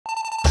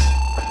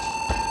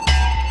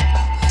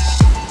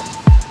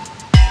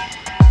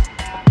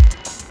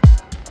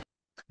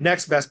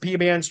Next best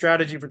PBN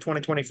strategy for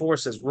 2024,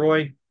 says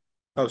Roy.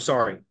 Oh,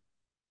 sorry,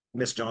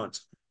 Miss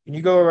Johns. Can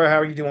you go over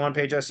how you do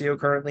on-page SEO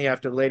currently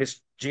after the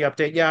latest G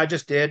update? Yeah, I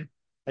just did.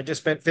 I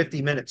just spent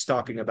 50 minutes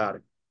talking about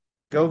it.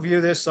 Go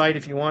view this site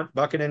if you want,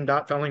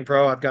 Bucketin.Felling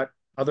Pro. I've got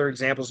other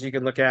examples you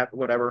can look at,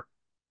 whatever.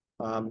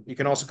 You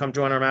can also come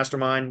join our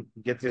mastermind,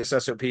 get this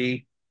SOP.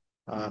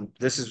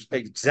 This is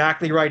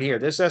exactly right here.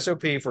 This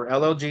SOP for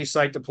LLG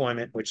site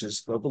deployment, which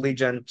is local lead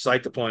gen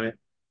site deployment,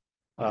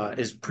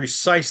 is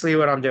precisely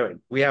what I'm doing.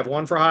 We have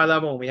one for high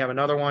level and we have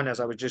another one, as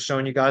I was just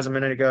showing you guys a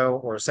minute ago,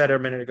 or said a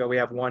minute ago, we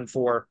have one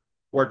for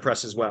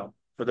WordPress as well,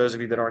 for those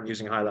of you that aren't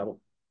using high level.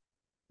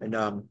 And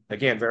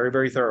again, very,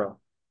 very thorough.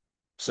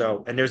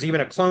 So, and there's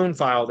even a clone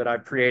file that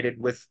I've created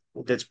with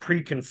that's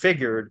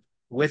pre-configured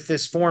with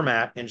this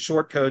format and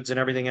short codes and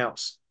everything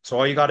else. So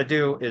all you got to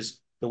do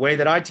is, the way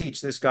that I teach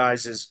this,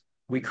 guys, is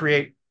we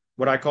create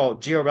what I call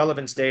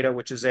geo-relevance data,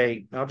 which is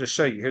I'll just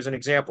show you. Here's an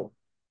example.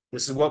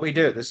 This is what we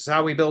do. This is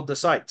how we build the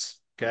sites,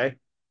 okay?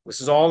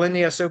 This is all in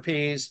the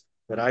SOPs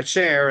that I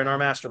share in our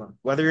mastermind.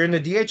 Whether you're in the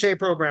DHA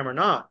program or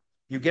not,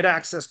 you get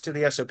access to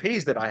the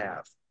SOPs that I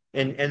have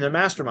in the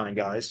mastermind,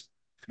 guys,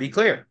 to be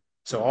clear.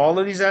 So all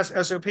of these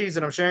SOPs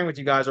that I'm sharing with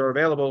you guys are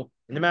available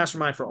in the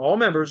mastermind for all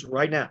members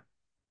right now.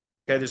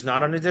 Okay, there's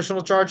not an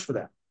additional charge for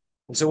that.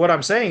 And so what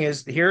I'm saying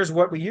is, here's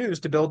what we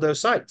use to build those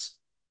sites,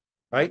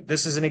 right?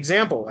 This is an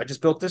example. I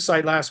just built this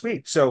site last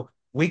week. So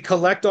we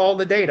collect all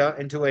the data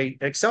into an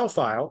Excel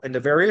file into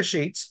various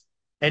sheets,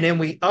 and then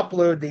we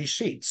upload these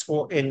sheets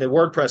or in the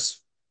WordPress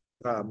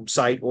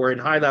site, or in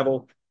high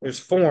level, there's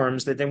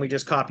forms that then we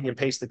just copy and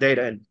paste the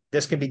data, and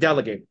this can be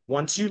delegated.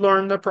 Once you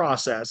learn the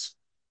process,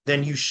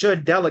 then you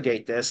should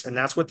delegate this, and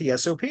that's what the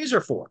SOPs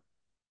are for,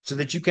 so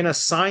that you can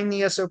assign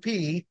the SOP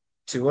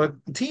to a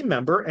team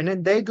member, and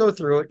then they go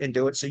through it and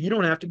do it, so you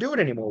don't have to do it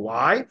anymore.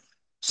 Why?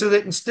 So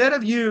that instead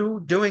of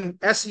you doing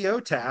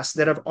SEO tasks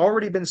that have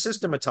already been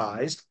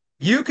systematized,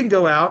 you can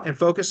go out and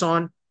focus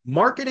on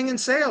marketing and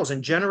sales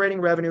and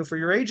generating revenue for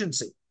your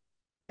agency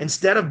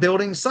instead of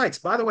building sites.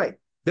 By the way,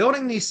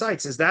 building these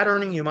sites, is that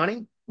earning you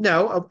money?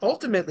 No,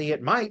 ultimately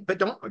it might,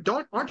 but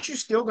aren't you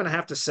still going to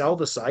have to sell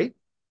the site?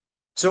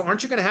 So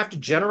aren't you going to have to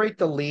generate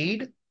the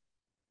lead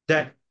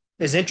that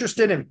is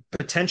interested in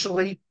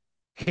potentially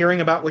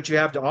hearing about what you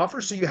have to offer?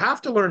 So you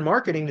have to learn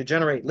marketing to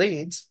generate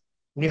leads,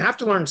 and you have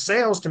to learn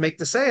sales to make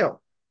the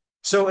sale.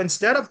 So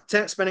instead of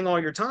spending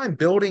all your time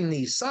building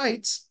these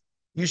sites,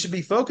 you should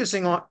be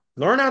focusing on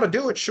learn how to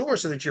do it, sure,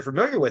 so that you're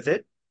familiar with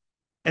it,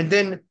 and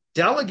then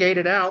delegate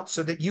it out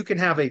so that you can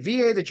have a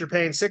VA that you're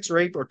paying $6 or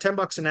 $8 or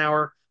 $10 an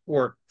hour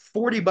or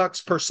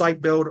 $40 per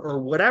site build or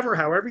whatever,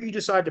 however you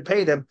decide to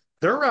pay them.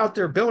 They're out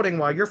there building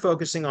while you're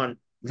focusing on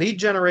lead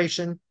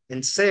generation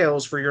and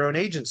sales for your own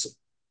agency.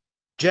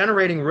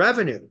 Generating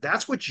revenue.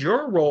 That's what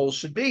your role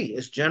should be,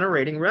 is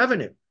generating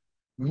revenue,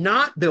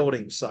 not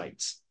building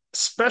sites,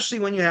 especially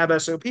when you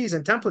have SOPs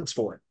and templates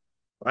for it,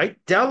 right?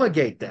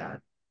 Delegate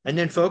that and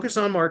then focus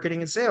on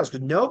marketing and sales,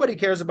 because nobody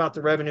cares about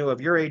the revenue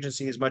of your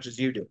agency as much as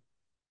you do.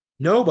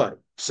 Nobody.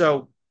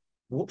 So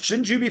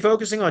shouldn't you be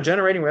focusing on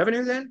generating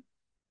revenue then,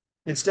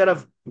 instead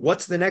of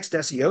what's the next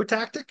SEO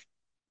tactic?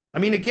 I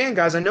mean, again,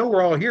 guys, I know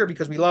we're all here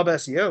because we love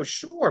SEO,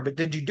 sure, but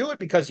did you do it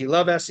because you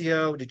love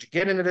SEO? Did you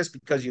get into this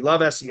because you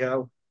love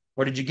SEO?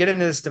 Or did you get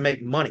into this to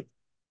make money?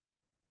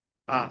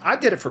 I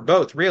did it for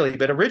both, really,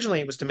 but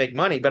originally it was to make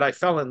money, but I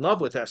fell in love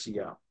with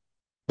SEO.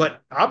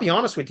 But I'll be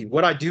honest with you,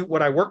 what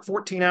I work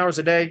 14 hours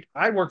a day,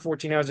 I work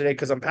 14 hours a day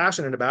because I'm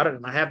passionate about it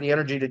and I have the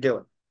energy to do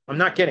it. I'm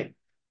not kidding.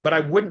 But I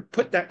wouldn't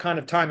put that kind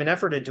of time and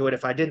effort into it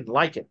if I didn't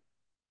like it,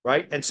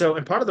 right? And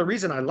part of the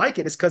reason I like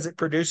it is because it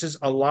produces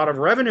a lot of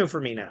revenue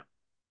for me now.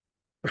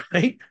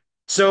 Right?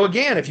 So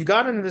again, if you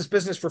got into this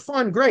business for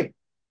fun, great,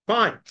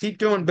 fine, keep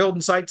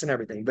building sites and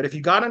everything. But if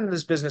you got into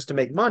this business to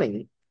make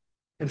money,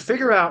 and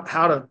figure out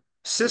how to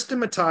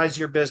systematize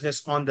your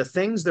business on the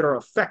things that are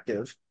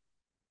effective,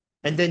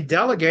 and then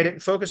delegate it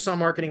and focus on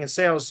marketing and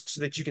sales so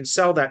that you can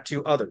sell that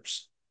to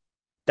others.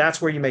 That's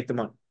where you make the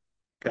money.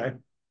 Okay.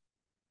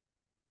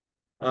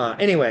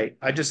 Anyway,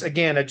 I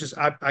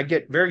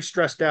get very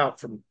stressed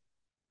out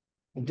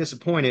and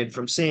disappointed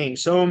from seeing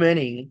so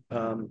many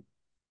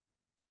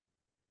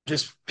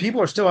just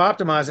people are still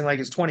optimizing like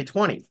it's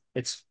 2020.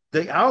 It's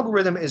the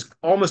algorithm is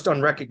almost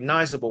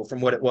unrecognizable from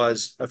what it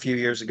was a few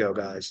years ago,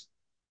 guys.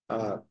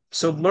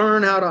 So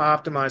learn how to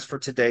optimize for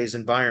today's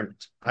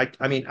environment.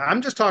 I mean,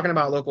 I'm just talking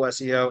about local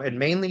SEO and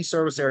mainly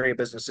service area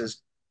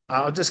businesses.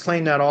 I'll just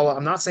claim that all.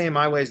 I'm not saying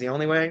my way is the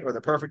only way or the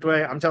perfect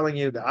way. I'm telling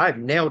you that I've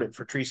nailed it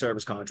for tree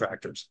service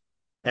contractors.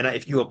 And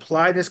if you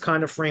apply this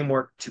kind of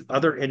framework to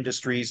other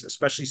industries,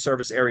 especially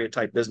service area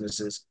type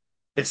businesses,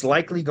 it's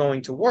likely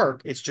going to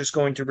work. It's just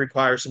going to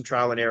require some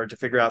trial and error to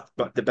figure out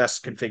the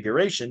best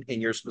configuration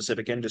in your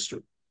specific industry.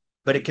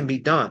 But it can be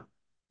done.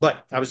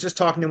 But I was just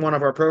talking to one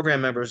of our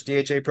program members,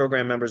 DHA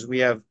program members. We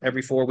have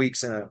every 4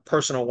 weeks in a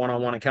personal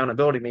one-on-one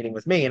accountability meeting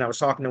with me. And I was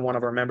talking to one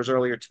of our members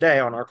earlier today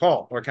on our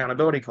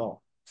accountability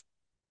call.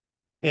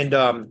 And,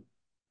 I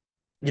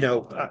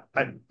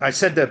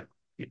said that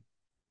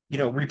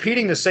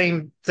repeating the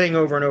same thing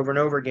over and over and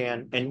over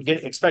again and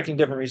expecting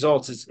different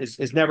results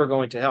is never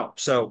going to help.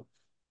 So,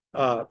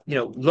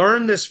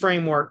 learn this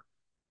framework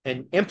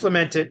and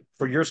implement it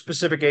for your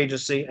specific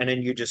agency, and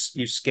then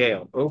you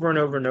scale over and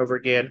over and over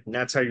again, and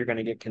that's how you're going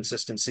to get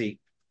consistency,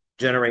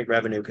 generate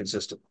revenue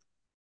consistently.